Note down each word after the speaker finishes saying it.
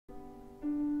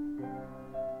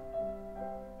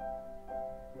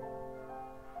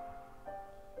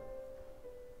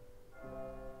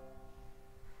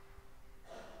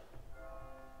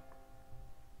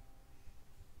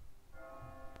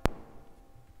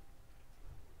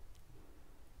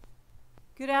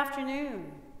Good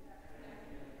afternoon.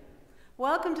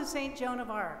 Welcome to St. Joan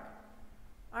of Arc.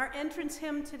 Our entrance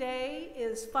hymn today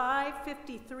is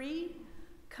 553.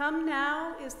 Come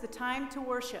Now is the Time to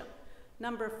Worship,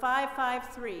 number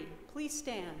 553. Please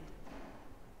stand.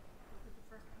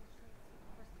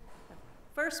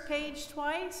 First page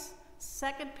twice,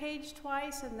 second page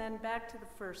twice, and then back to the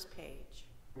first page.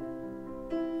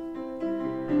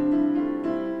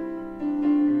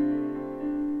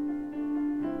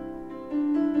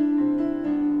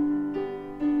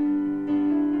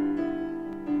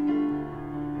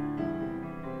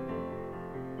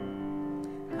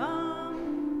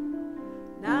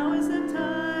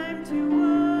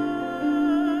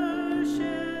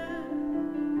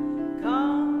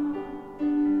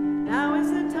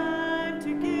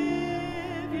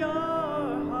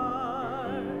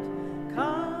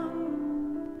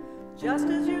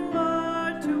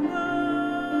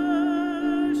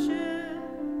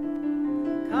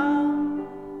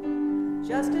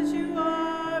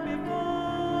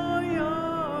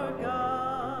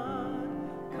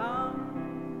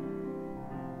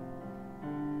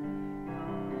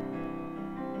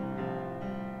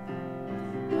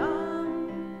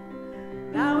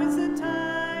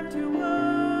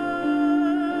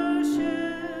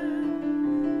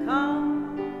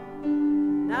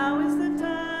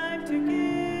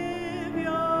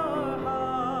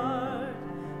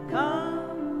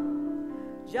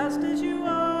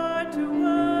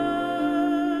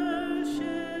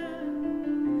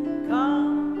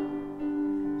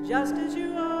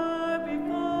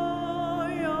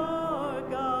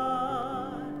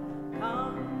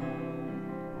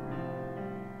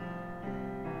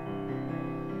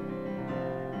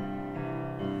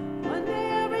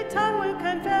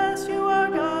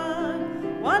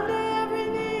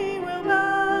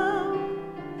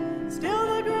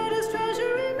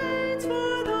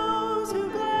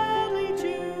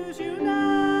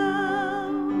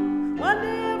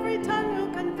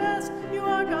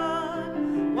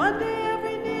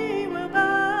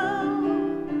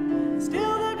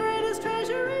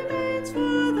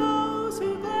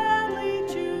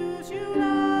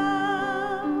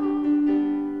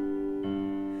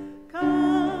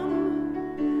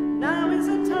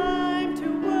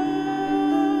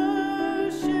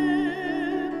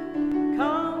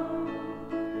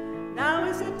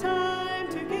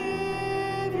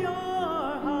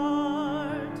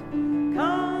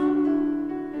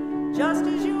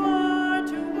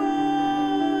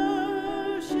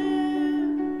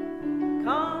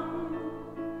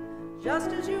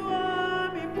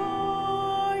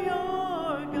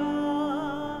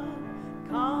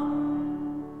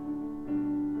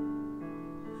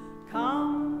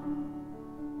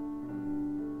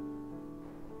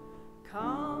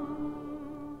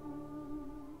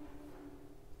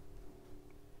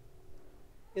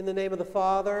 In the name of the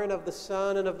Father, and of the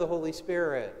Son, and of the Holy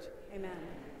Spirit. Amen.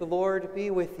 The Lord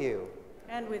be with you.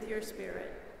 And with your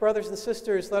spirit. Brothers and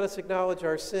sisters, let us acknowledge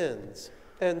our sins,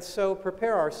 and so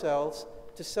prepare ourselves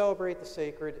to celebrate the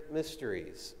sacred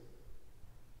mysteries.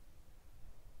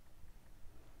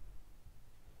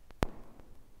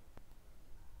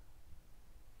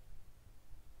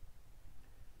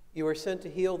 You are sent to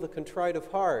heal the contrite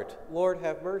of heart. Lord,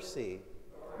 have mercy.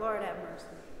 Lord, have mercy.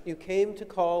 You came to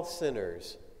call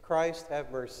sinners. Christ,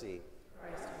 have mercy.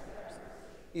 Christ, have mercy.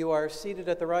 You are seated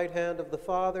at the right hand of the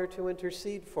Father to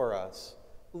intercede for us.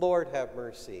 Lord, have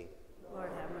mercy. Lord,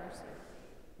 have mercy.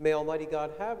 May Almighty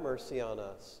God have mercy on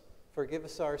us, forgive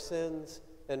us our sins,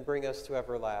 and bring us to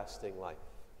everlasting life.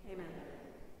 Amen.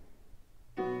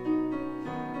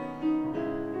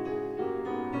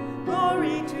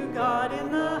 Glory to God in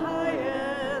the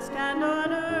highest, and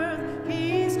on earth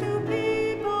peace to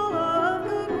people of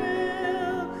good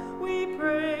will. We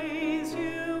praise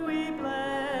you, we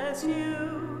bless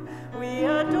you, we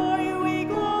adore you, we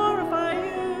glorify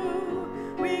you,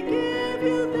 we give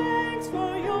you thanks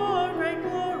for your great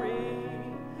glory.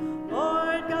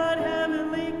 Lord God,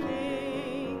 heavenly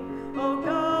King, O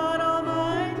God,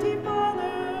 almighty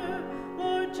Father,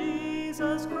 Lord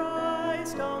Jesus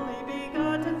Christ, only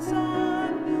begotten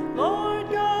Son, Lord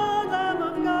God, Lamb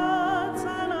of God,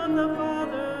 Son of the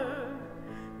Father,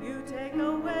 you take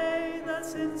away the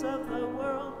sins of the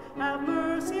world, have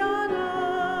mercy on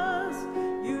us.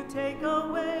 You take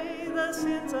away the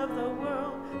sins of the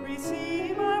world,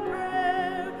 receive our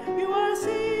prayer. You are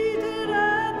seated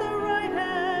at the right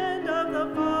hand of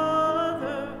the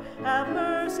Father, have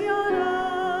mercy on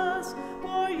us,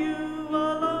 for you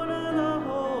alone are the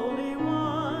Holy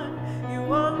One, you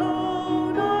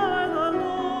alone are the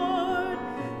Lord,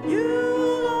 you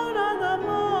alone are the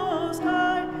Most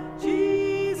High,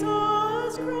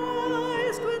 Jesus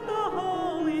Christ,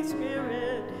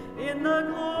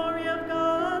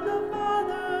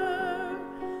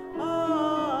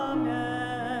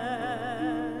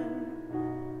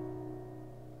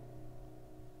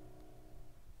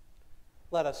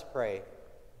 Let us pray.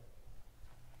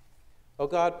 O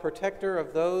God, protector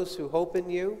of those who hope in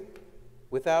you,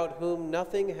 without whom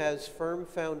nothing has firm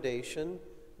foundation,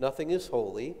 nothing is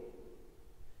holy,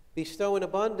 bestow in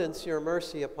abundance your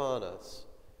mercy upon us,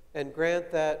 and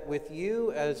grant that with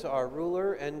you as our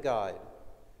ruler and guide,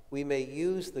 we may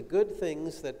use the good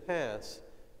things that pass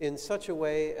in such a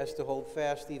way as to hold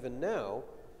fast even now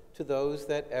to those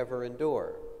that ever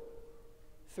endure.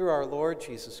 Through our Lord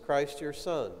Jesus Christ, your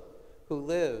Son, who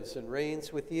lives and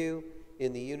reigns with you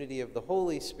in the unity of the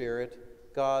Holy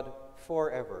Spirit, God,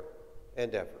 forever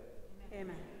and ever.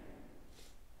 Amen.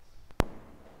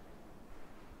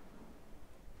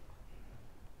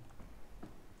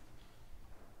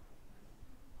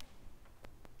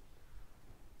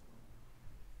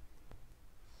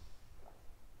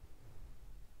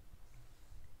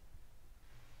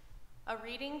 A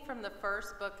reading from the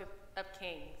first book of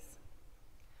Kings.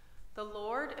 The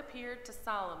Lord appeared to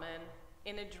Solomon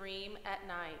in a dream at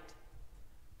night.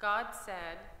 God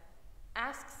said,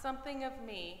 "Ask something of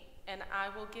me, and I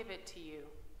will give it to you."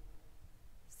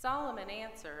 Solomon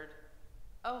answered,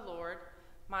 "O Lord,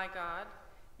 my God,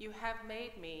 you have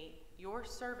made me your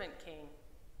servant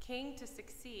king to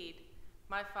succeed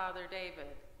my father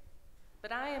David.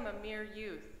 But I am a mere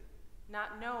youth,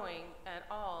 not knowing at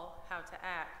all how to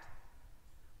act.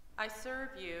 I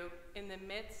serve you in the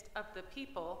midst of the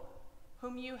people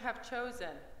whom you have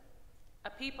chosen, a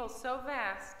people so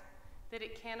vast that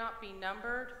it cannot be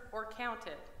numbered or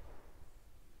counted.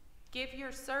 Give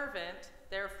your servant,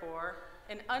 therefore,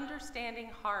 an understanding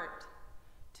heart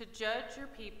to judge your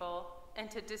people and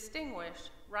to distinguish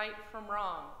right from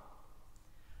wrong.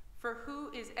 For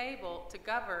who is able to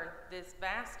govern this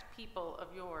vast people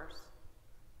of yours?"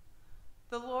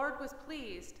 The Lord was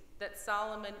pleased that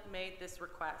Solomon made this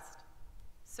request.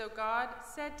 So God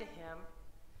said to him,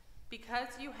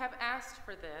 "Because you have asked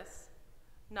for this,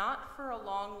 not for a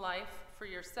long life for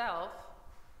yourself,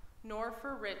 nor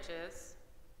for riches,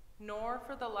 nor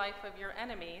for the life of your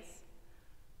enemies,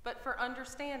 but for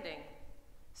understanding,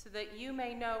 so that you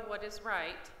may know what is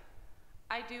right,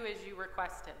 I do as you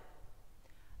requested.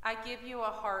 I give you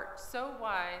a heart so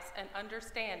wise and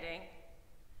understanding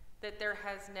that there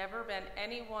has never been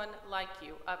anyone like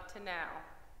you up to now,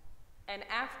 and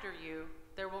after you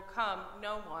there will come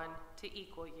no one to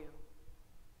equal you."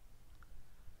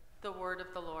 The word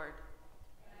of the Lord.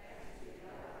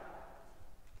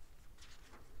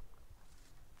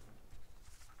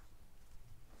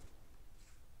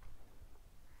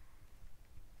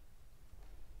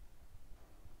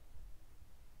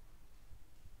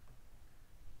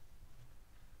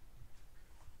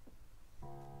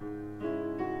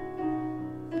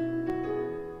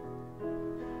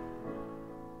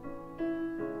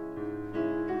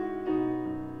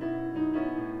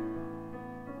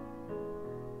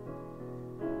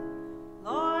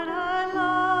 Lord, I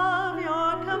love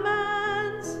your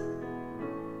commands.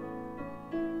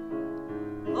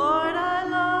 Lord, I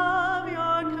love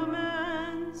your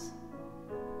commands.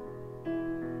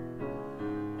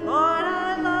 Lord,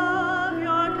 I love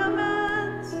your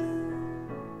commands.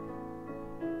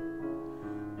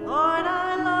 Lord,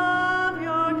 I love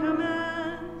your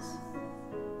commands.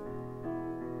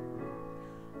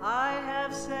 I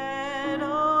have said, O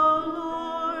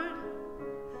Lord,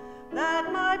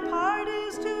 that my part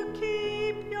is to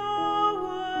keep your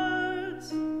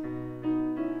words.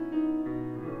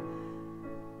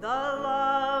 The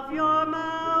love your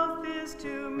mouth is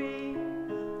to me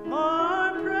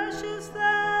more precious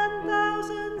than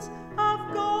thousands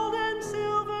of gold and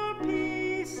silver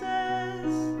pieces.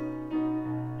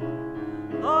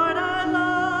 Lord, I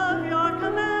love your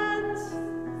commands.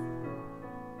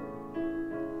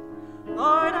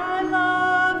 Lord, I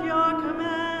love your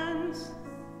commands.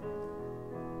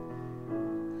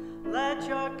 Let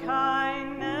your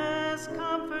kindness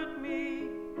comfort me,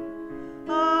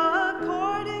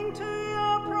 according to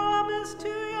your promise to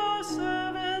your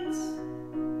servants.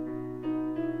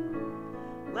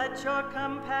 Let your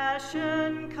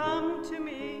compassion come to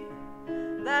me,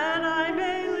 that I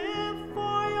may live,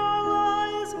 for your law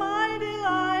is my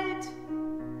delight.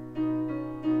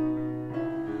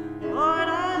 Lord,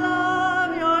 I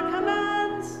love your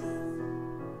commands.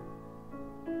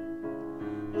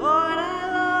 Lord, I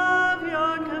love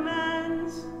your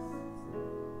commands.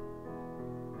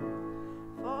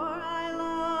 For I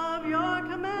love your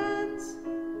commands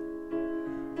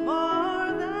more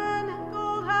than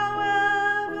gold,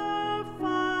 however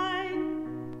fine.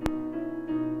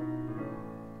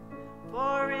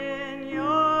 For in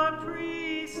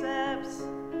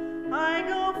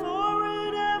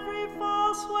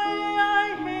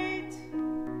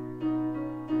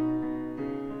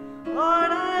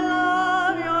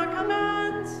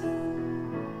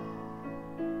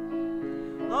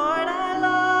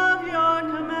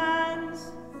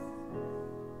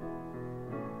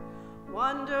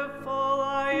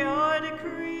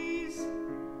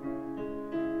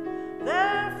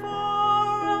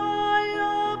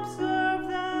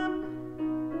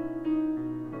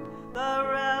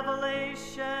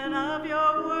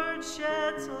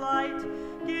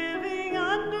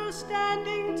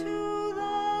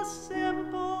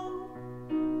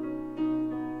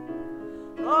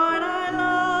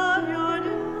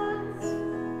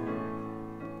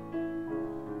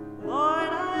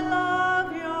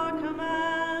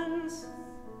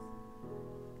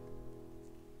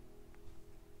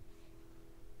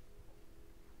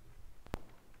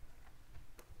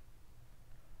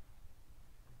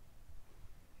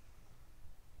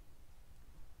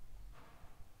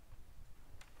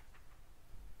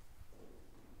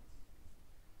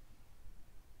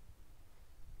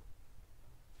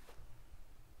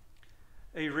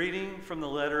from the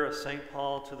letter of St.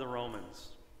 Paul to the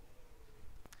Romans.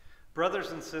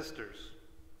 Brothers and sisters,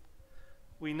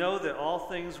 we know that all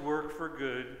things work for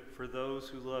good for those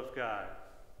who love God,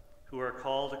 who are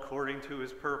called according to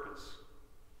his purpose.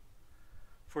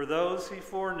 For those he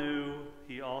foreknew,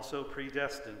 he also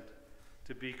predestined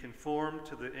to be conformed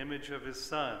to the image of his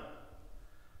Son,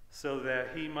 so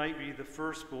that he might be the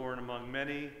firstborn among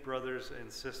many brothers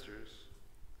and sisters.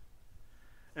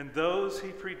 And those he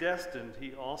predestined,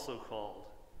 he also called.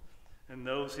 And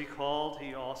those he called,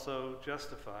 he also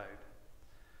justified.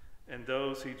 And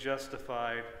those he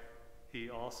justified, he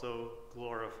also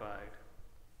glorified.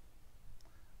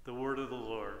 The word of the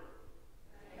Lord.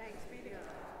 Thanks be to God.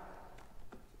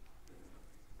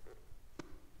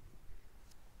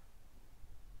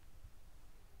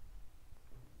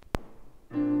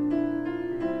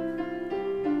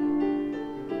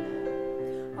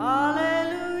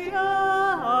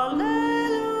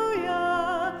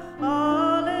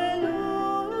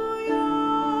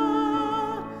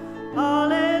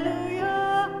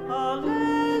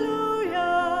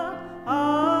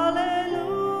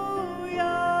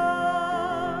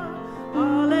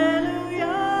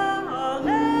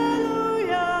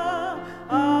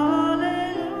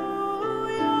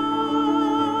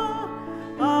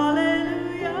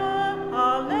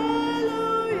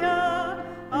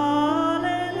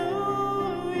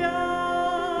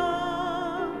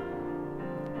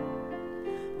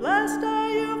 Blessed are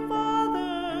you,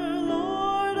 Father,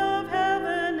 Lord of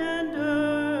heaven and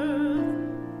earth,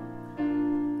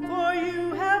 for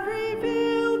you have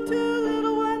revealed to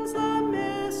little ones the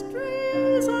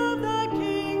mysteries of the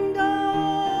kingdom.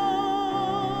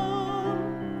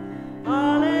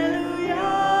 Alleluia,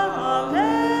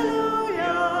 alleluia,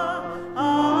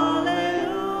 alleluia,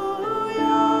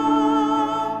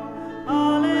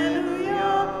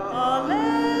 alleluia,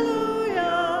 alleluia,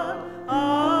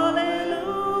 alleluia.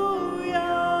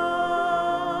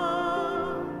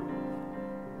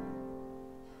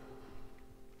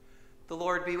 The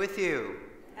Lord be with you.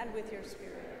 And with your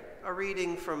spirit. A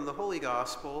reading from the Holy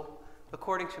Gospel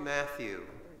according to Matthew.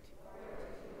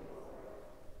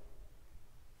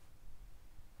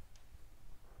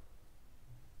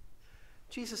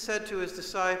 Jesus said to his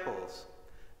disciples,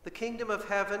 "The kingdom of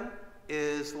heaven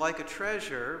is like a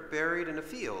treasure buried in a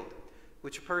field,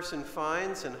 which a person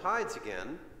finds and hides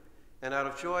again, and out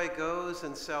of joy goes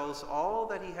and sells all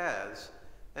that he has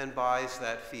and buys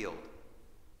that field.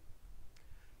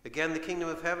 Again, the kingdom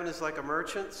of heaven is like a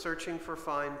merchant searching for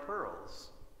fine pearls.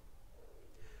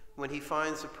 When he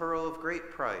finds a pearl of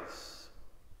great price,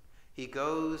 he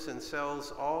goes and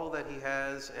sells all that he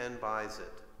has and buys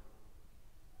it.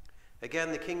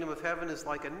 Again, the kingdom of heaven is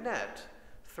like a net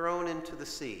thrown into the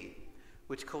sea,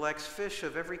 which collects fish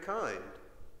of every kind.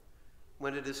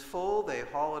 When it is full, they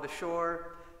haul it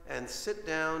ashore and sit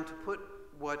down to put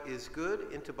what is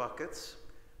good into buckets,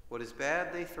 what is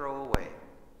bad they throw away.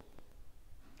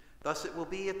 Thus it will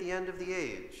be at the end of the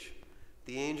age.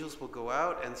 The angels will go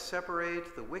out and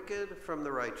separate the wicked from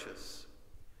the righteous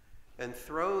and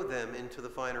throw them into the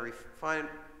fiery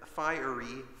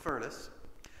furnace,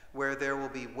 where there will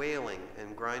be wailing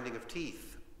and grinding of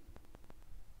teeth.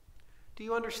 Do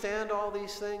you understand all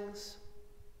these things?"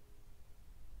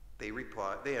 They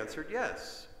answered,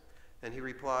 "Yes." And he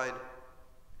replied,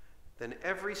 "Then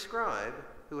every scribe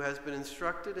who has been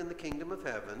instructed in the kingdom of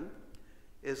heaven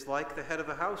is like the head of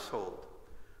a household,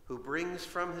 who brings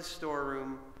from his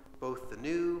storeroom both the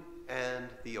new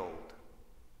and the old."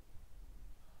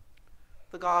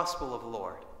 The Gospel of the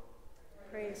Lord.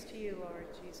 Praise to you, Lord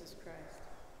Jesus Christ.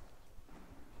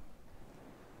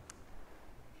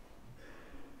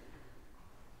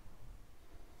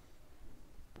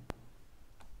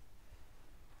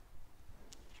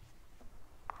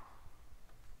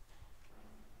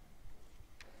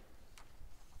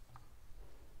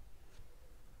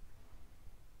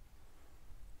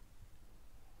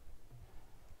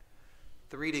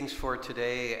 The readings for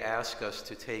today ask us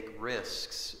to take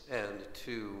risks and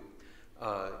to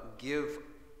give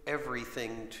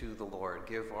everything to the Lord,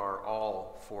 give our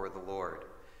all for the Lord.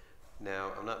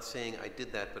 Now, I'm not saying I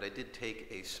did that, but I did take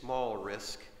a small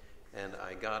risk, and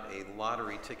I got a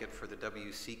lottery ticket for the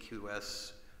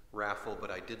WCQS raffle,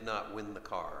 but I did not win the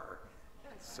car.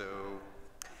 So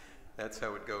that's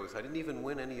how it goes. I didn't even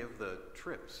win any of the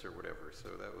trips or whatever,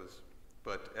 so that was,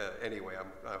 but anyway,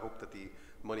 I hope that the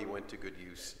money went to good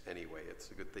use anyway.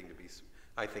 It's a good thing to be,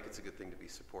 I think it's a good thing to be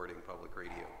supporting public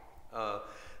radio. But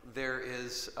there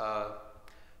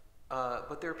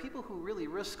are people who really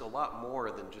risk a lot more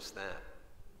than just that.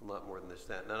 A lot more than just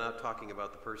that. And I'm not talking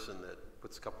about the person that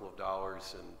puts a couple of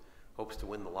dollars and hopes to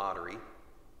win the lottery.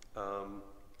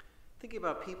 Thinking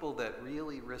about people that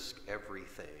really risk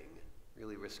everything,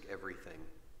 really risk everything.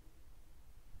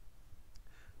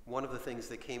 One of the things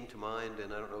that came to mind,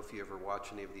 and I don't know if you ever watch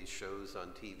any of these shows on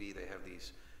TV, they have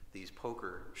these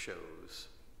poker shows.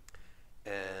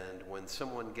 And when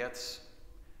someone gets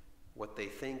what they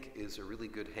think is a really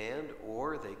good hand,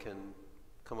 or they can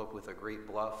come up with a great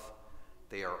bluff,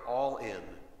 they are all in.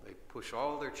 They push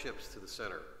all their chips to the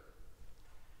center.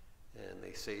 And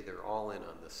they say they're all in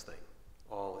on this thing.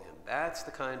 All in. That's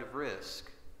the kind of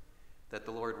risk that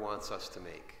the Lord wants us to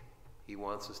make. He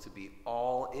wants us to be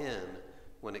all in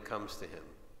when it comes to him.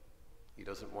 He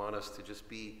doesn't want us to just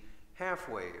be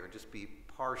halfway or just be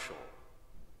partial.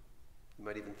 You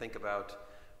might even think about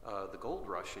the gold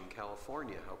rush in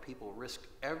California, how people risked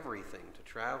everything to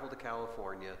travel to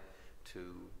California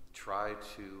to try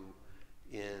to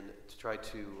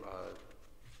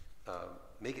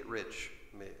make it rich,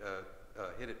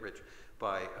 hit it rich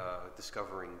by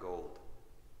discovering gold.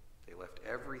 They left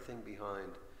everything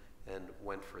behind and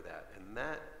went for that. And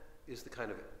that is the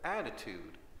kind of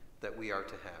attitude that we are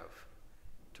to have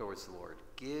towards the Lord.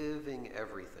 Giving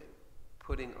everything,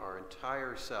 putting our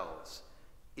entire selves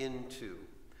into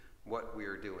what we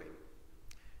are doing.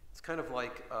 It's kind of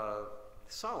like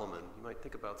Solomon. You might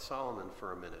think about Solomon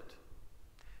for a minute.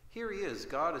 Here he is.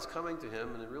 God is coming to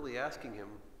him and really asking him,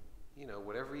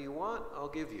 whatever you want, I'll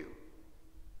give you.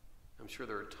 I'm sure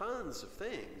there are tons of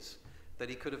things that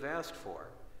he could have asked for.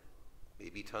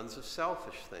 Maybe tons of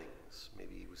selfish things.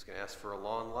 Maybe he was going to ask for a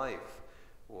long life.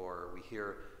 Or we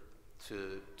hear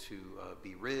to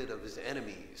be rid of his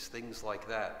enemies, things like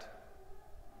that.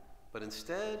 But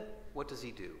instead, what does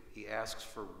he do? He asks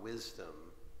for wisdom.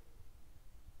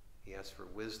 He asks for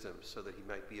wisdom so that he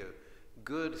might be a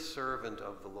good servant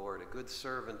of the Lord, a good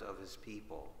servant of his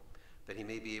people, that he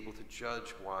may be able to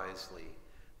judge wisely,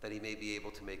 that he may be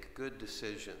able to make good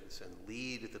decisions and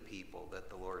lead the people that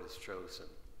the Lord has chosen.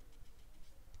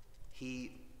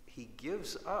 He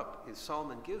gives up,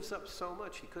 Solomon gives up so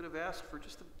much. He could have asked for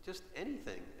just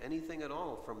anything at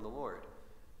all from the Lord.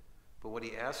 But what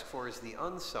he asked for is the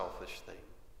unselfish thing,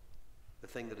 the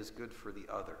thing that is good for the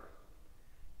other.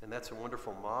 And that's a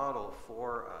wonderful model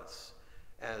for us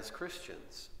as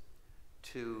Christians,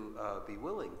 to be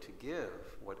willing to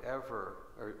give whatever,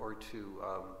 or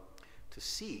to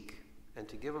seek and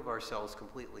to give of ourselves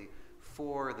completely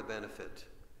for the benefit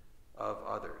of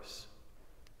others.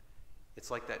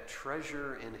 It's like that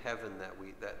treasure in heaven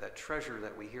that treasure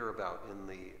that we hear about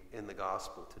in the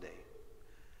gospel today.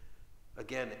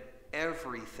 Again,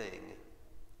 everything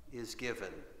is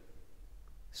given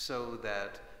so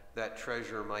that that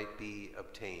treasure might be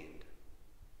obtained,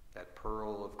 that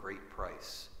pearl of great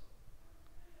price.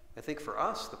 I think for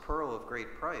us, the pearl of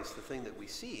great price, the thing that we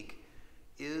seek,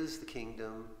 is the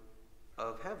kingdom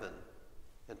of heaven.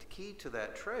 And the key to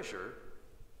that treasure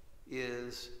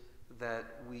is that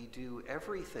we do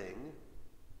everything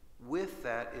with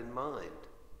that in mind,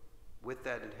 with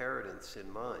that inheritance in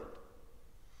mind.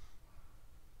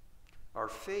 Our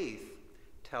faith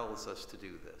tells us to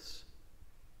do this.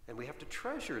 And we have to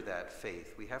treasure that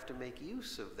faith. We have to make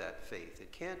use of that faith.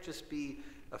 It can't just be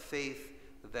a faith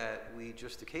that we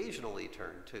just occasionally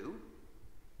turn to,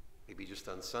 maybe just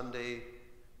on Sunday,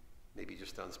 maybe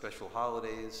just on special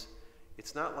holidays.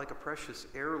 It's not like a precious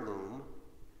heirloom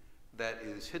that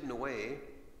is hidden away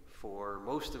for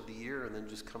most of the year and then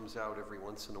just comes out every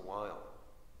once in a while.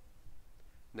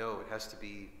 No, it has to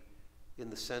be in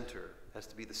the center, has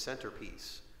to be the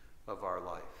centerpiece of our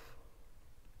life.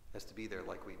 It has to be there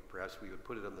like perhaps we would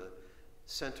put it on the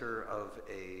center of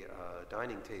a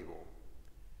dining table,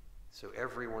 so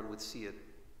everyone would see it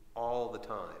all the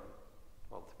time.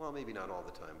 Well, maybe not all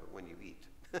the time, but when you eat,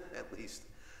 at least.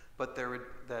 But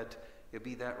it'd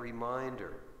be that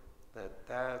reminder that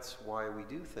that's why we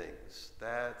do things.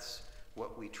 That's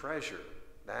what we treasure.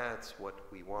 That's what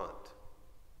we want.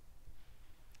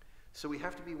 So we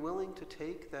have to be willing to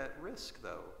take that risk,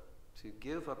 though, to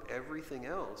give up everything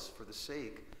else for the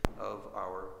sake of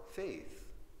our faith.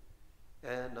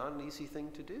 And not an easy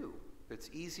thing to do. It's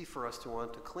easy for us to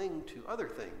want to cling to other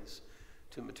things,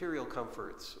 to material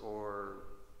comforts or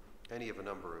any of a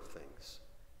number of things.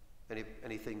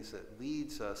 Any things that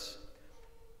leads us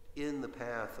in the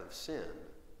path of sin,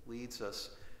 leads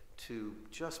us to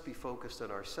just be focused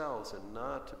on ourselves and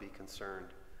not to be concerned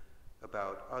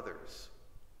about others.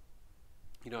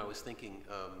 I was thinking,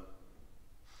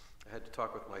 I had to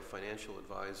talk with my financial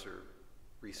advisor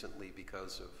recently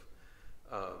because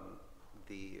of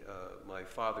my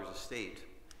father's estate,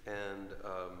 and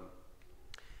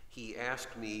he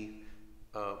asked me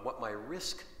what my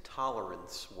risk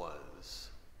tolerance was.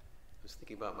 I was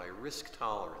thinking about my risk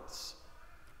tolerance.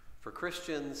 For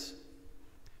Christians,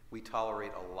 we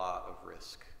tolerate a lot of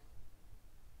risk.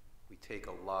 We take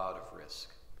a lot of risk.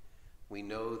 We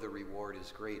know the reward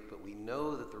is great, but we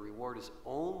know that the reward is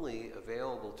only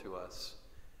available to us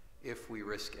if we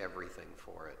risk everything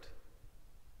for it.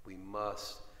 We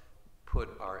must put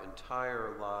our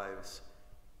entire lives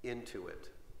into it.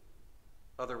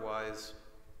 Otherwise,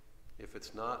 if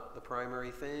it's not the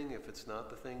primary thing, if it's not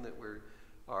the thing that we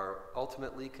are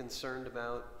ultimately concerned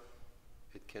about,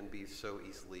 it can be so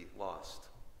easily lost.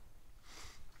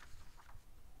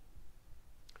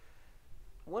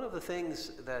 One of the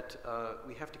things that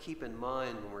we have to keep in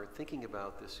mind when we're thinking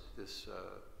about this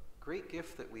great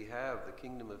gift that we have, the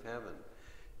kingdom of heaven,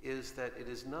 is that it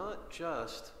is not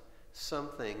just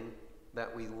something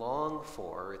that we long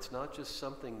for. It's not just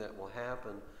something that will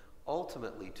happen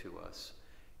ultimately to us.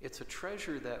 It's a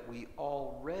treasure that we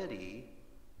already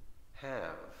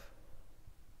have.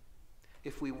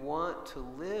 If we want to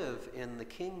live in the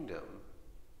kingdom,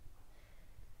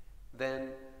 then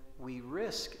we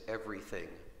risk everything.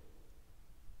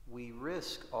 We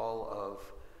risk all of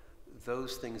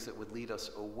those things that would lead us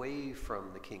away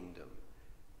from the kingdom.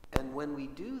 And when we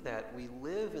do that, we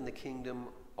live in the kingdom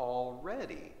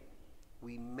already.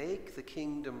 We make the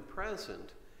kingdom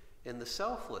present in the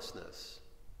selflessness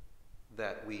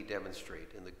that we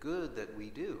demonstrate, in the good that we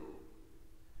do.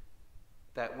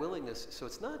 That willingness, so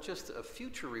it's not just a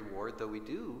future reward, though we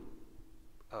do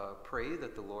pray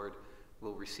that the Lord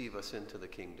will receive us into the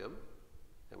kingdom,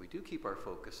 and we do keep our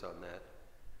focus on that,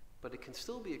 but it can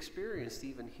still be experienced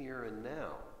even here and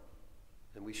now.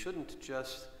 And we shouldn't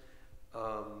just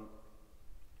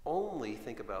only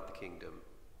think about the kingdom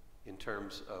in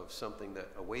terms of something that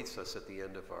awaits us at the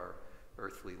end of our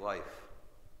earthly life.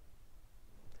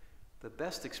 The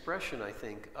best expression, I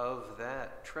think, of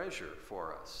that treasure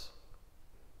for us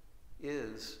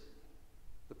is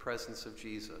the presence of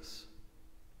Jesus,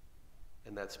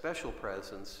 and that special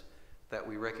presence that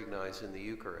we recognize in the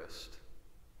Eucharist.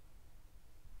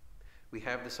 We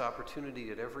have this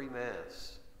opportunity at every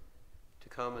Mass to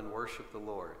come and worship the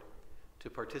Lord, to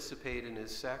participate in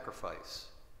his sacrifice,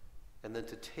 and then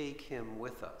to take him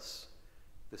with us,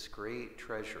 this great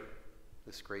treasure,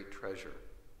 this great treasure.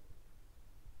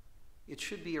 It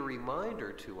should be a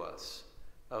reminder to us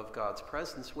of God's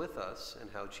presence with us and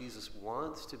how Jesus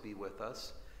wants to be with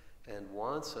us and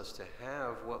wants us to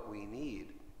have what we need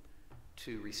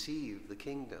to receive the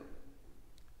kingdom.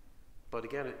 But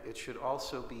again, it should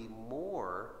also be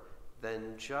more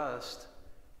than just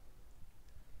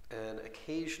an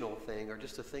occasional thing or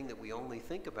just a thing that we only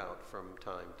think about from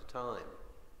time to time.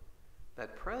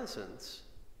 That presence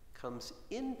comes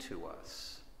into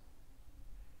us.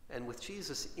 And with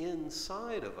Jesus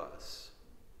inside of us,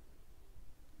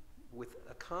 with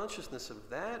a consciousness of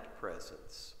that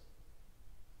presence,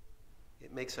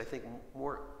 it makes, I think,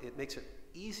 it makes it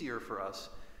easier for us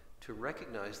to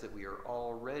recognize that we are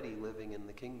already living in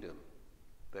the kingdom,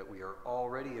 that we are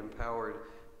already empowered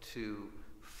to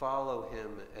follow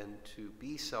him and to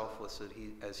be selfless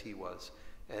as he was,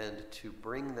 and to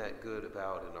bring that good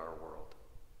about in our world.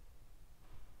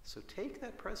 So take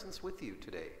that presence with you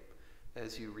today.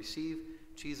 As you receive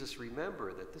Jesus,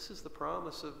 remember that this is the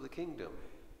promise of the kingdom,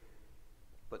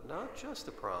 but not just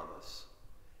a promise.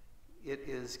 It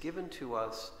is given to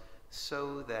us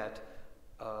so that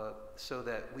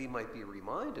we might be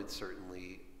reminded,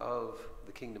 certainly, of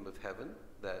the kingdom of heaven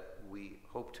that we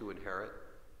hope to inherit,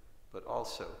 but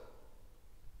also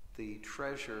the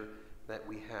treasure that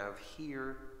we have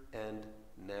here and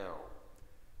now.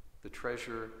 The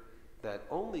treasure that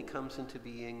only comes into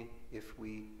being if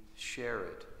we share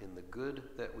it in the good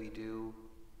that we do,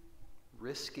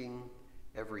 risking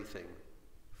everything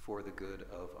for the good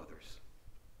of others.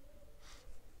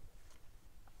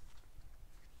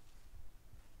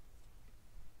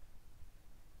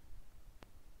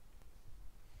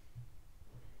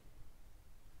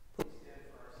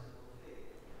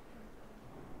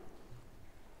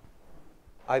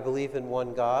 I believe in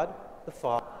one God, the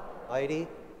Father Almighty,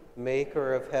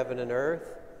 maker of heaven and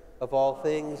earth, of all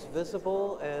things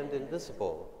visible and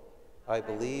invisible. I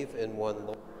believe in one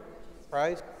Lord Jesus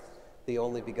Christ, the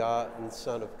only begotten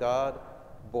Son of God,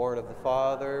 born of the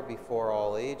Father before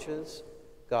all ages,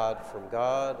 God from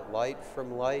God, light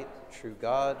from light, true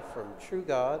God from true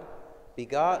God,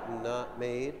 begotten, not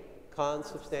made,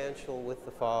 consubstantial with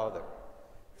the Father.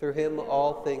 Through him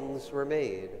all things were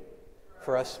made.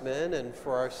 For us men and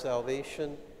for our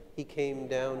salvation, he came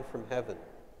down from heaven.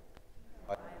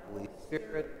 By the Holy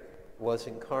Spirit, was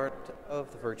incarnate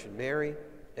of the Virgin Mary,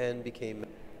 and became man.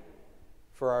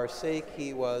 For our sake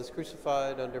he was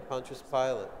crucified under Pontius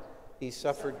Pilate. He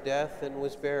suffered death and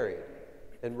was buried,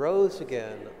 and rose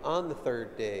again on the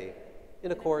third day.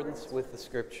 in accordance with the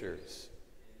Scriptures.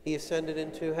 He ascended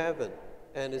into heaven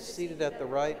and is seated at the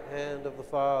right hand of the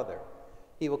Father.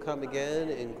 He will come again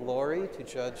in glory to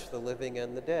judge the living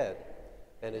and the dead,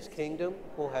 and his kingdom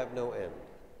will have no end.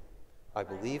 I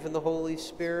believe in the Holy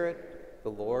Spirit, the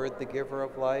Lord, the giver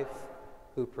of life,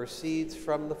 who proceeds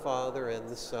from the Father and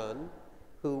the Son,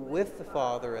 who with the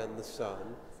Father and the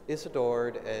Son is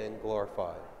adored and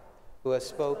glorified, who has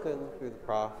spoken through the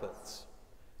prophets.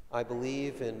 I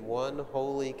believe in one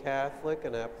holy Catholic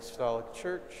and Apostolic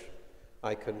Church.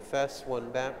 I confess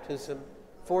one baptism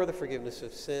for the forgiveness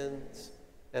of sins,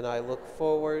 and I look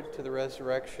forward to the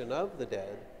resurrection of the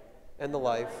dead and the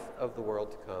life of the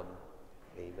world to come.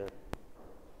 Amen.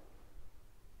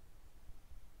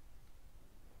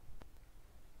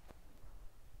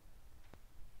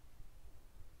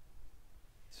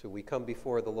 So we come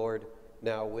before the Lord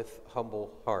now with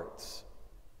humble hearts.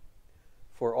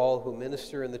 For all who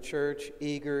minister in the church,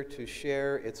 eager to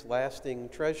share its lasting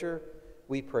treasure,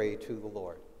 we pray to the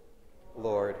Lord.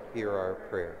 Lord, hear our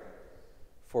prayer.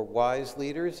 For wise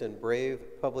leaders and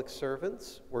brave public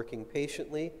servants working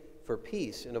patiently for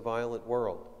peace in a violent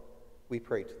world, we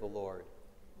pray to the Lord.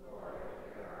 Lord,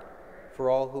 hear our prayer. For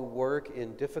all who work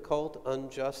in difficult,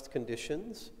 unjust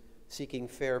conditions, seeking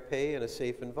fair pay and a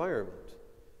safe environment,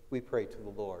 we pray to the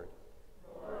Lord.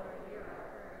 Lord, hear our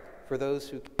prayer. For those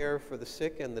who care for the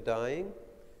sick and the dying,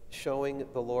 showing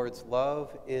the Lord's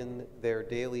love in their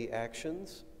daily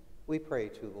actions, we pray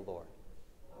to the Lord.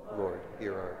 Lord,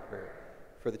 hear our prayer.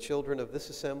 For the children of this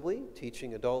assembly,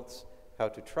 teaching adults how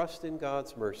to trust in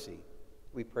God's mercy,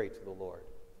 we pray to the Lord.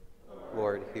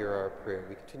 Lord, hear our prayer.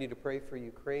 We continue to pray for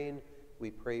Ukraine.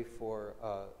 We pray for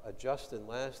a just and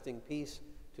lasting peace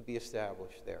to be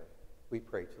established there. We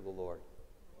pray to the Lord.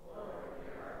 Lord,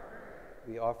 hear our prayer.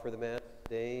 We offer the Mass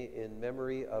today in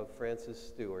memory of Francis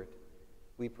Stewart.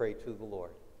 We pray to the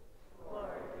Lord. Lord,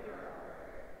 hear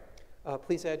our prayer.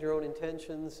 Please add your own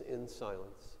intentions in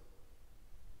silence.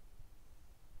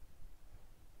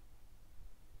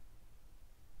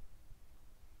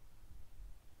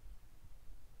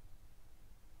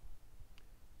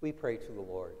 We pray to the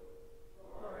Lord.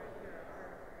 Lord, hear our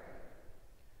prayer.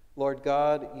 Lord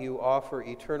God, you offer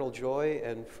eternal joy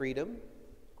and freedom.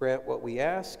 Grant what we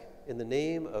ask in the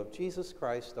name of Jesus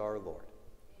Christ our Lord.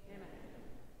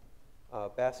 Amen.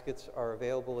 Baskets are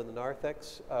available in the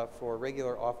narthex for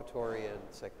regular offertory and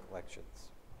second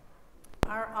collections.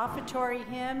 Our offertory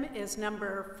hymn is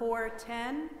number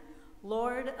 410,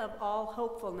 Lord of All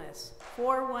Hopefulness,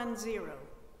 410.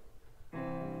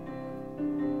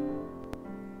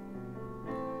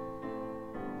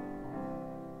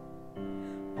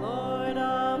 Lord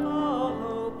of all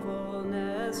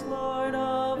hopefulness, Lord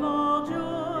of all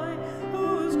joy,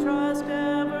 whose trust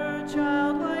ever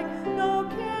childlike no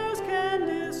cares can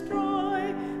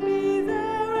destroy, be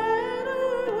there at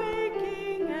our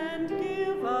waking and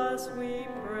give us, we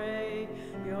pray,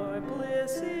 your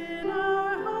bliss in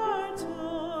our hearts,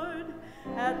 Lord,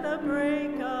 at the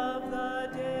break of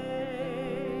the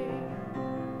day.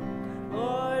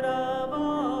 Lord of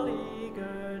all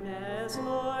eagerness,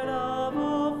 Lord of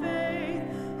all faith,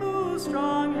 whose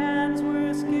strong hands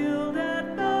were skilled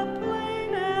at the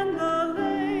plane and the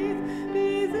lathe,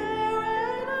 be there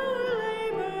at our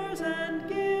labors and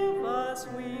give us,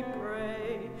 we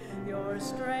pray, your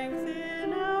strength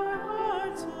in our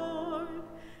hearts, Lord,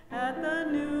 at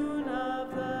the noon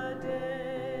of the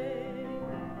day.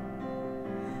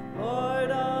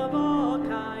 Lord of all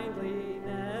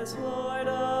kindliness, Lord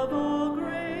of all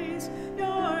grace,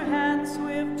 your hands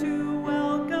swift to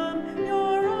welcome,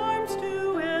 your arms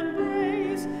to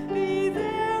embrace, be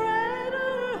there at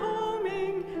our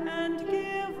homing and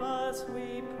give us,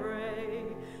 we pray,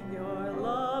 your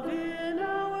love in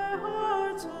our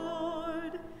hearts,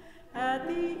 Lord, at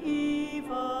the eve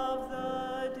of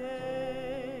the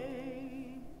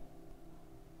day.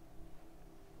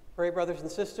 Pray, brothers and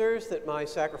sisters, that my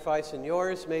sacrifice and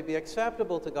yours may be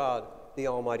acceptable to God, the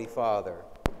Almighty Father.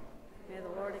 May the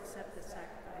Lord accept the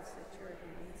sacrifice at your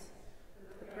hands,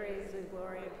 the praise and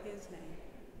glory of his name,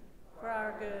 for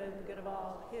our good and good of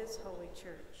all his holy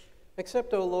church.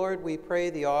 Accept, O Lord, we pray,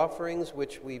 the offerings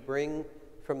which we bring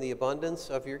from the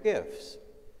abundance of your gifts,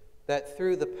 that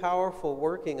through the powerful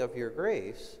working of your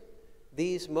grace,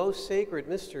 these most sacred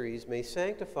mysteries may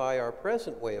sanctify our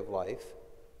present way of life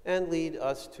and lead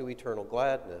us to eternal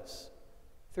gladness.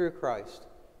 Through Christ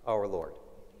our Lord.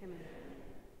 Amen.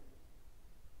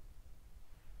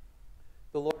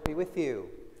 The Lord be with you.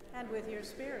 And with your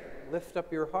spirit. Lift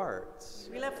up your hearts.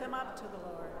 We lift them up to the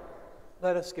Lord.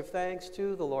 Let us give thanks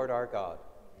to the Lord our God.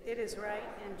 It is right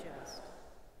and just.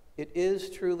 It is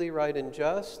truly right and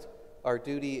just, our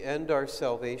duty and our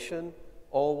salvation,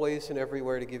 always and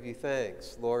everywhere to give you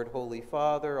thanks, Lord, Holy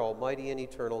Father, almighty and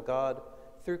eternal God,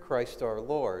 through Christ our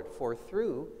Lord. For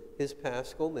through his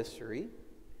paschal mystery,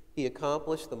 he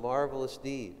accomplished the marvelous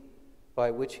deed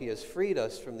by which he has freed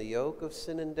us from the yoke of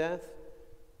sin and death,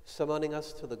 summoning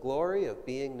us to the glory of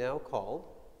being now called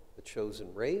a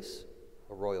chosen race,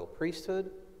 a royal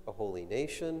priesthood, a holy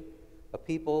nation, a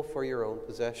people for your own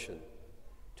possession,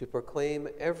 to proclaim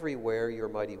everywhere your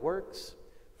mighty works,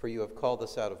 for you have called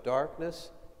us out of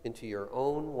darkness into your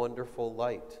own wonderful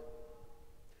light.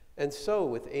 And so,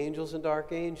 with angels and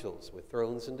archangels, with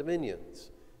thrones and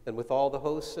dominions, and with all the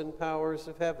hosts and powers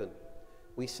of heaven,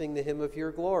 we sing the hymn of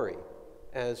your glory,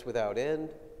 as without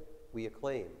end we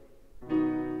acclaim.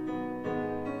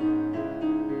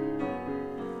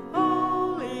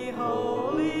 Holy,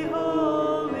 holy,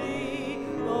 holy,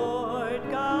 Lord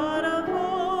God of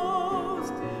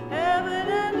hosts, heaven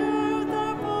and earth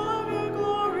are full of your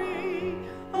glory.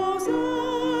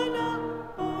 Hosanna,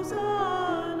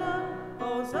 Hosanna,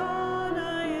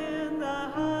 Hosanna in the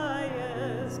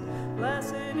highest.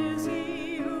 Blessed is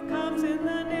he who comes in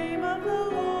the name of the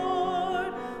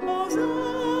Lord.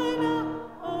 Hosanna,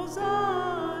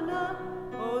 Hosanna,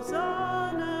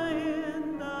 Hosanna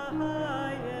in the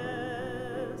highest.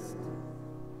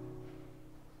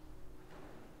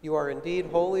 You are indeed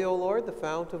holy, O Lord, the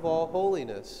fount of all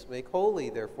holiness. Make holy,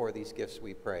 therefore, these gifts,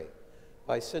 we pray,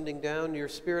 by sending down your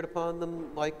Spirit upon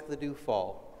them like the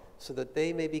dewfall, so that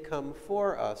they may become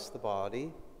for us the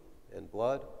body and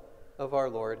blood of our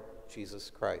Lord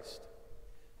Jesus Christ.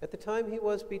 At the time he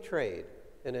was betrayed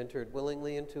and entered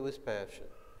willingly into his passion,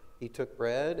 he took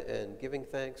bread and, giving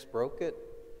thanks, broke it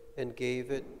and gave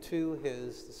it to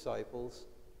his disciples,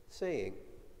 saying,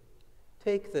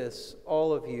 "Take this,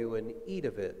 all of you, and eat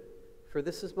of it, for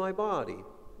this is my body,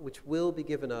 which will be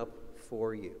given up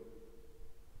for you."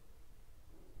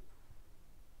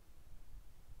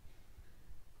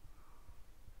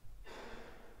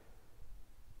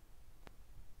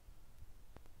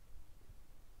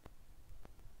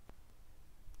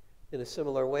 In a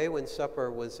similar way, when supper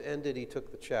was ended, he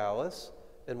took the chalice,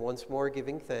 and once more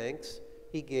giving thanks,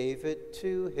 he gave it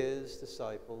to his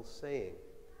disciples, saying,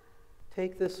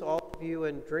 "Take this, all of you,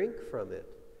 and drink from it,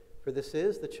 for this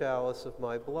is the chalice of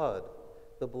my blood,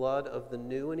 the blood of the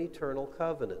new and eternal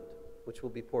covenant, which will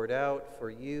be poured out for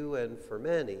you and for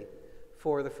many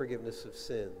for the forgiveness of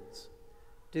sins.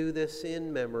 Do this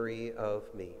in memory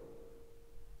of me."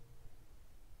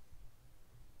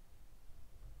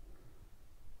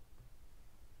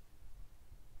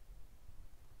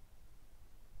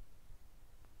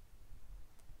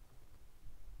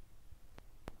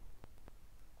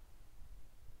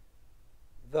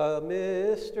 The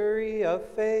mystery of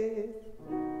faith.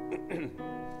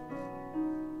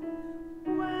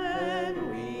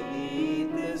 When we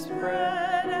eat this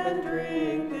bread and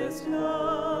drink this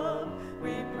cup,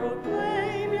 we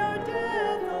proclaim your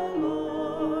death, O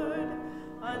Lord,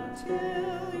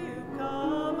 until you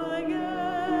come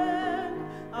again,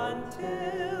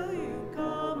 until you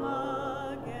come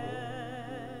again.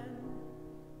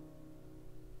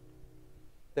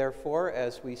 Therefore,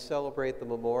 as we celebrate the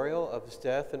memorial of his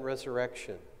death and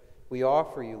resurrection, we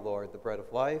offer you, Lord, the bread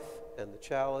of life and the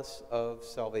chalice of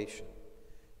salvation,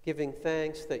 giving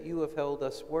thanks that you have held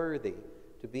us worthy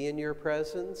to be in your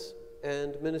presence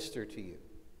and minister to you.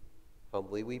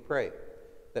 Humbly we pray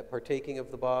that, partaking of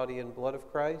the body and blood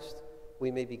of Christ,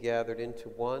 we may be gathered into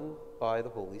one by the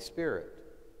Holy Spirit.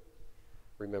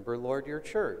 Remember, Lord, your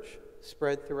church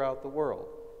spread throughout the world,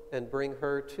 and bring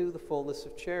her to the fullness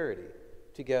of charity,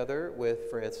 together with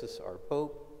Francis, our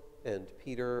Pope, and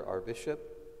Peter, our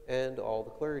Bishop, and all the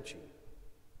clergy.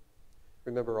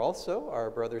 Remember also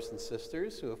our brothers and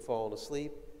sisters who have fallen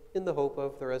asleep in the hope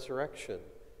of the resurrection,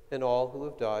 and all who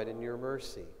have died in your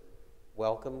mercy.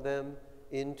 Welcome them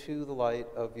into the light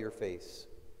of your face.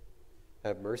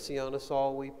 Have mercy on us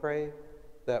all, we pray,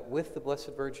 that with the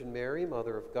Blessed Virgin Mary,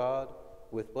 Mother of God,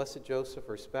 with Blessed Joseph,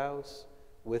 her spouse,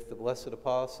 with the blessed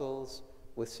apostles,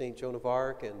 with Saint Joan of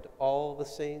Arc and all the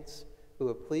saints who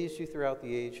have pleased you throughout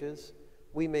the ages,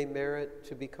 we may merit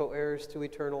to be co-heirs to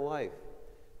eternal life,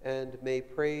 and may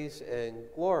praise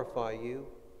and glorify you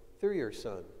through your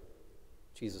Son,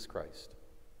 Jesus Christ.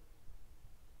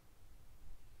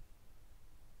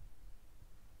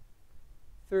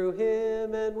 Through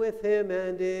him, and with him,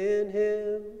 and in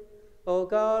him, O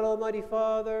God, Almighty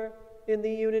Father, in the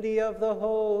unity of the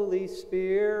Holy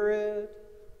Spirit,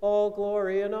 all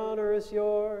glory and honor is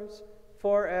yours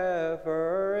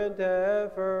forever and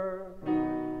ever.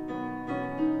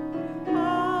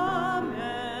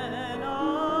 Amen, amen,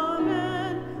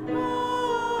 amen,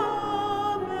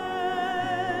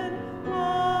 amen.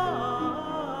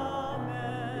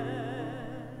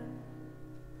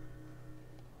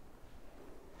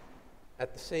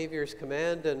 At the Savior's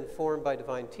command and formed by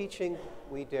divine teaching,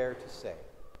 we dare to say,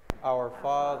 Our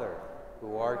Father,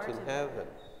 who art in heaven,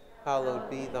 hallowed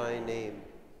be thy name.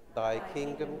 Thy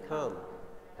kingdom come,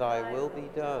 thy will be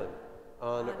done,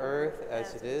 on earth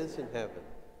as it is in heaven.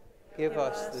 Give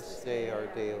us this day our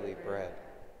daily bread,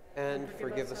 and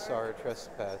forgive us our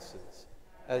trespasses,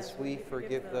 as we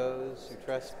forgive those who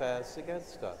trespass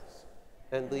against us.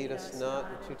 And lead us not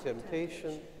into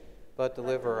temptation, but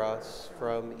deliver us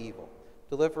from evil.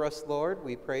 Deliver us, Lord,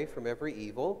 we pray, from every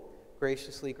evil.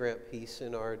 Graciously grant peace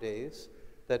in our days,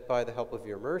 that by the help of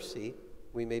your mercy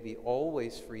we may be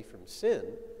always free from sin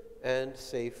and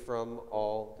safe from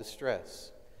all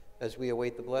distress, as we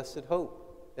await the blessed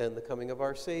hope and the coming of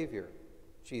our Savior,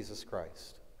 Jesus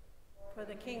Christ. For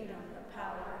the kingdom, the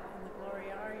power, and the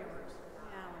glory are yours,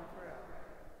 now and forever.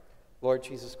 Lord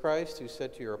Jesus Christ, who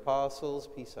said to your apostles,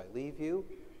 Peace I leave you,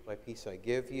 my peace I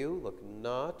give you, look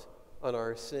not on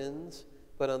our sins,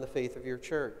 but on the faith of your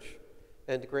church,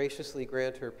 and graciously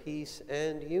grant her peace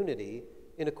and unity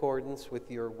in accordance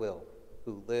with your will,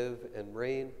 who live and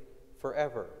reign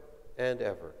forever and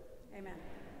ever. Amen.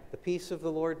 The peace of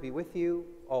the Lord be with you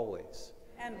always.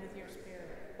 And with your spirit.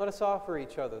 Let us offer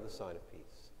each other the sign of peace.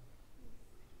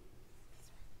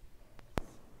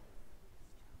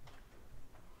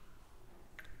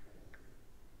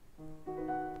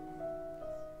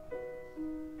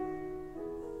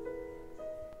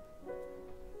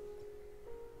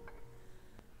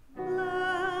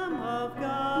 Lamb of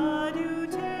God, you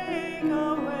take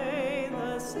away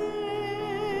the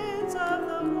sins of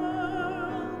the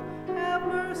world. Have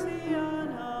mercy on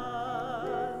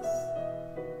us.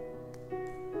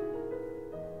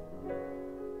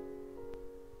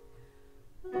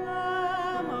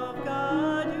 Lamb of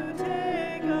God, you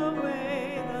take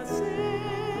away the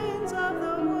sins of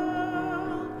the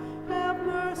world. Have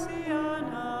mercy on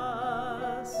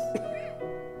us.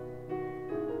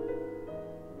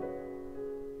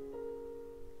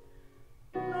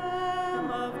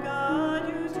 Lamb of God,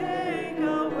 you take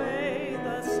away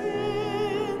the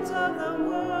sins of the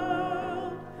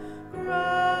world.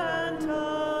 Grant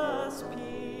us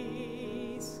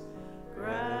peace.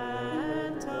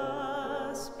 Grant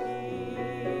us peace.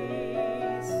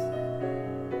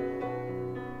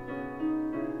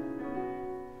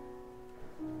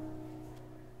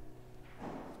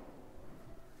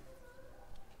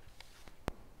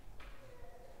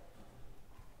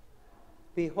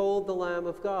 Behold the Lamb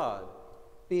of God.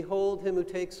 Behold him who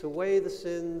takes away the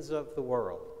sins of the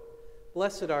world.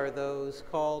 Blessed are those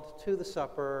called to the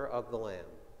supper of the Lamb.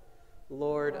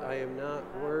 Lord, I am not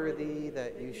worthy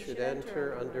that you should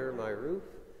enter under my roof,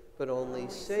 but only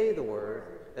say the word,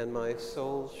 and my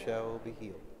soul shall be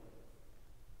healed.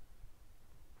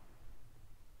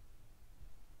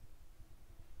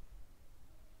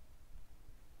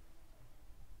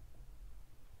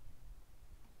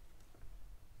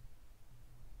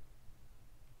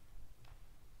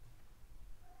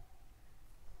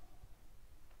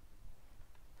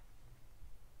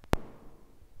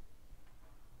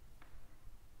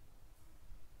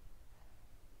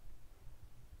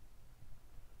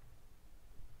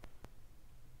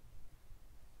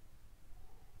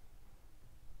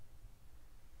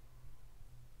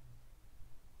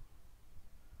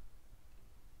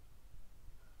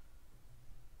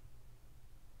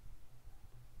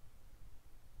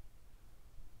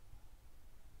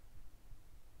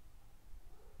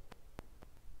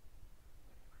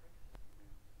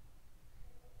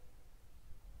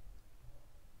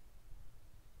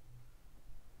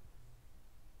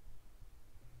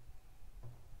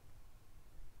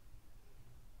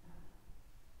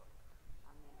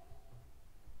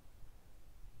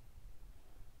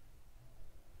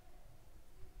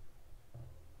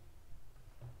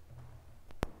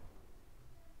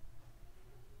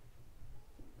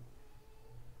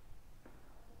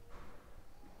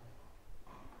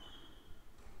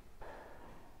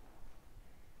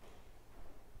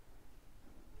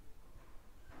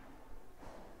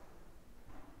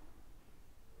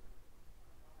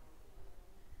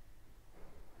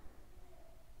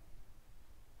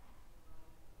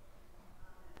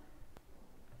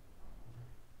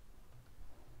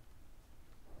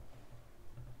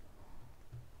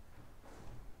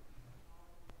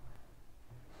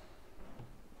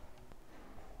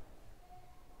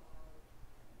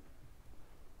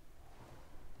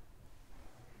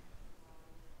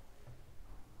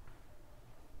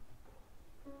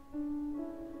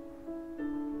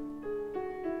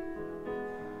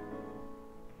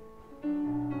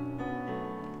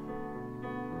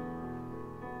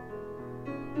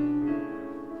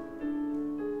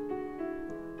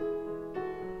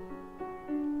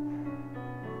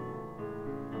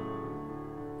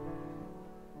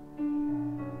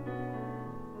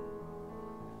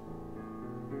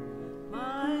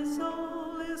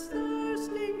 soul is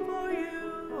thirsting for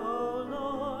you, O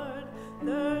Lord,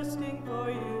 thirsting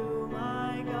for you,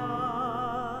 my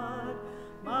God.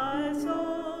 My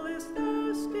soul is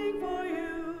thirsting for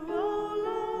you, O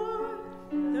Lord,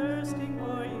 thirsting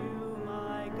for you,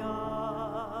 my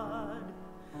God,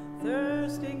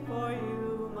 thirsting for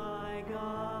you, my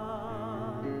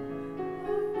God.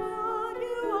 Oh God,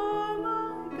 you are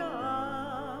my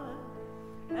God,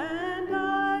 and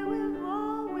I will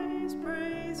always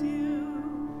praise you.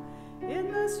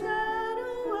 In the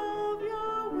shadow of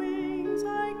your wings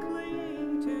I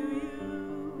cling to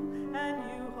you, and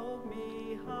you hold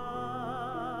me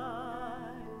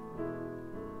high.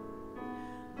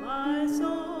 My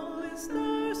soul is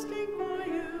thirsting for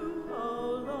you,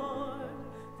 O Lord,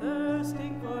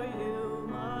 thirsting for you,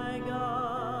 my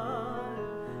God.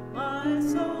 My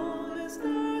soul is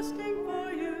thirsting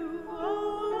for you, O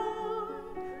Lord,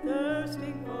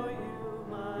 thirsting for you,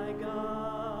 my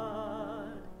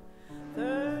God,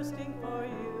 thirsting for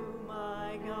you,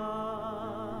 my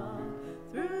God.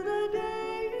 Through the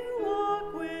day you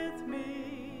walk with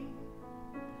me,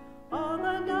 all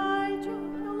the night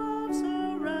your love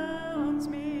surrounds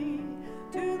me.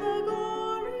 To the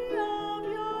glory of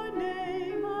your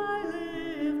name I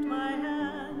lift my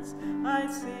hands, I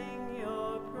sing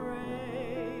your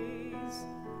praise.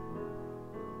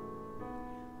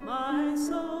 My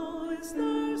soul is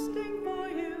thirsting for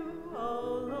you,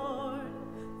 O Lord,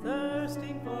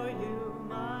 thirsting for you,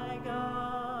 my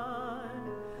God.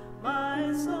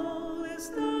 My soul is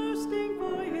thirsting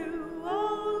for you,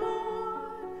 O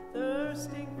Lord,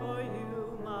 thirsting for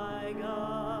you, my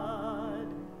God,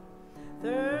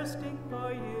 thirsting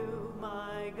for you,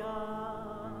 my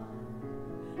God.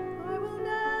 I will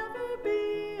never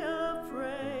be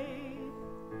afraid,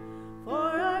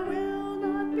 for I will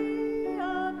not be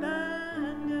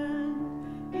abandoned,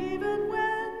 even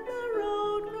when the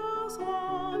road grows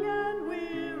long and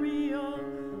weary. Oh,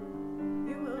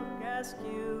 you will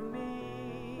rescue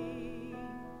me.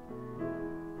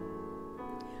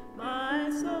 My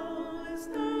soul is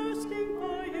thirsting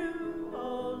for you,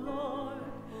 O Lord,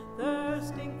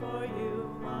 thirsting for you,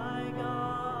 my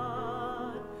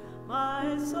God.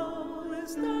 My soul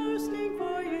is thirsting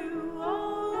for you, O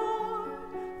Lord,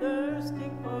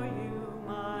 thirsting for you,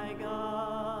 my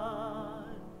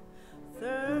God,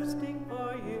 thirsting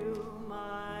for you,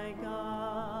 my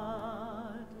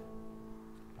God.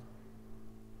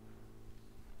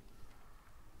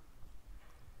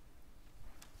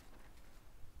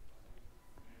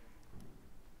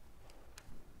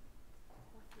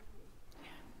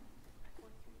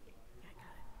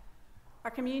 Our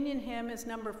communion hymn is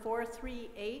number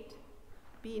 438,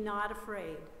 Be Not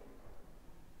Afraid.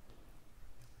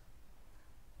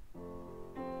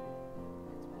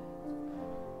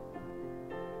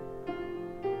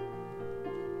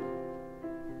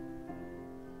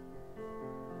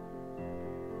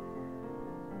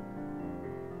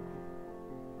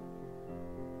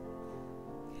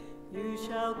 You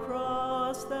shall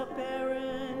cross the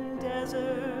barren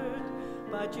desert,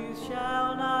 but you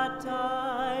shall not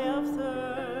die of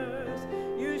thirst.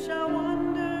 You shall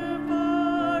wander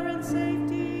far in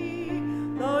safety,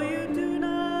 though you do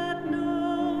not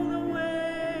know the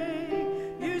way.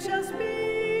 You shall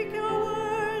speak your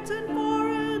words in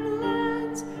foreign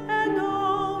lands, and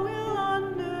all will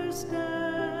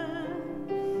understand.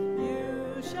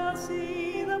 You shall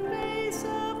see the face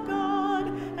of God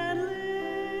and live.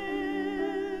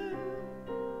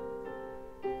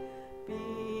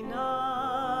 Be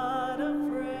not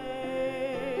afraid.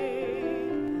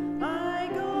 I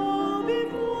go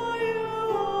before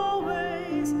you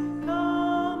always.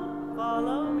 Come,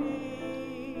 follow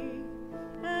me,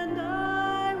 and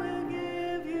I will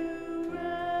give you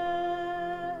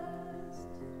rest.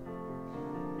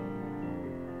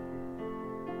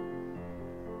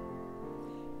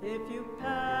 If you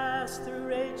pass through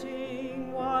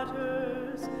raging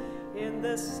waters, in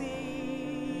the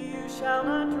sea you shall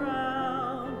not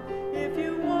drown. If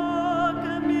you walk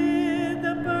amid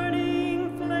the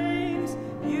burning flames,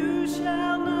 you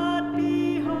shall not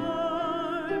be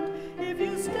harmed. If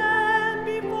you stand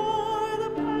before the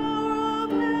power of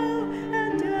hell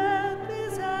and death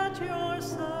is at your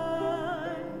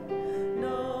side,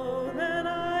 know that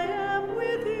I am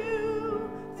with you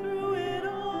through it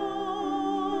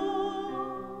all.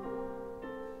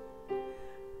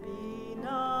 Be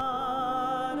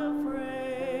not afraid.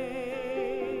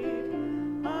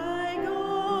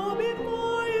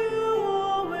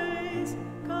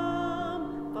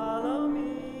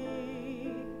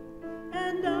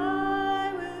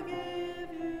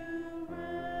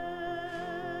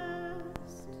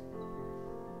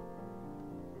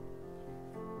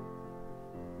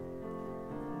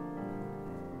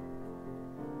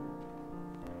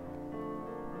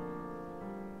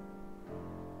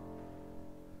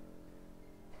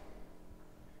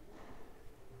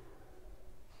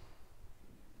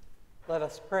 Let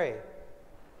us pray.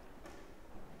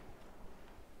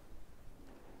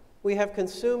 We have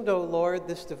consumed, O Lord,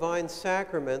 this divine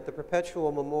sacrament, the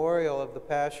perpetual memorial of the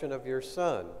passion of your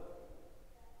Son.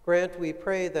 Grant, we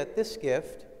pray, that this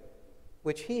gift,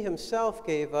 which he himself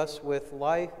gave us with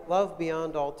love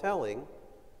beyond all telling,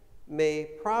 may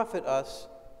profit us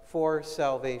for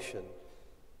salvation.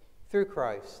 Through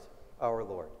Christ our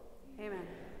Lord. Amen.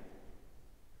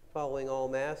 Following all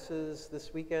Masses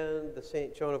this weekend, the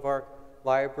St. Joan of Arc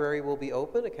Library will be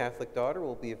open. A Catholic daughter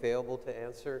will be available to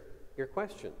answer your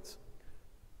questions.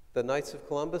 The Knights of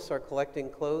Columbus are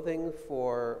collecting clothing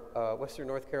for Western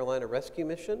North Carolina Rescue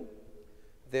Mission.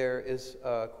 There is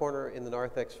a corner in the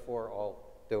narthex for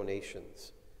all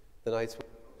donations. The Knights will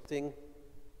be hosting,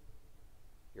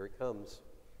 here it comes,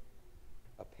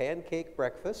 a pancake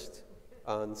breakfast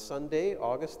on Sunday,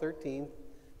 August 13th,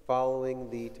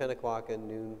 following the 10 o'clock and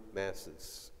noon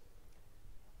Masses.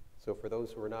 So for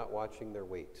those who are not watching their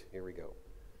weight, here we go.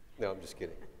 No, I'm just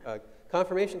kidding.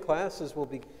 Confirmation classes will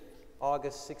be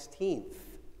August 16th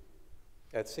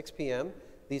at 6 p.m.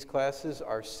 These classes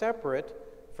are separate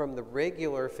from the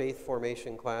regular faith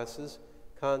formation classes.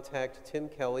 Contact Tim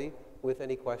Kelly with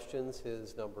any questions.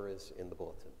 His number is in the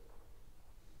bulletin.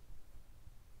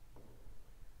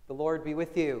 The Lord be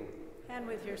with you. And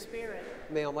with your spirit.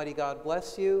 May Almighty God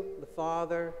bless you, the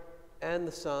Father, and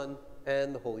the Son,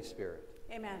 and the Holy Spirit.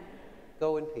 Amen.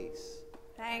 Go in peace.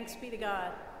 Thanks be to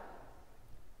God.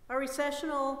 Our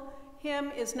recessional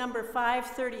hymn is number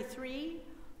 533,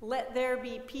 Let There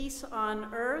Be Peace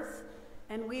on Earth,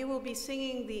 and we will be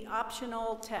singing the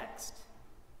optional text.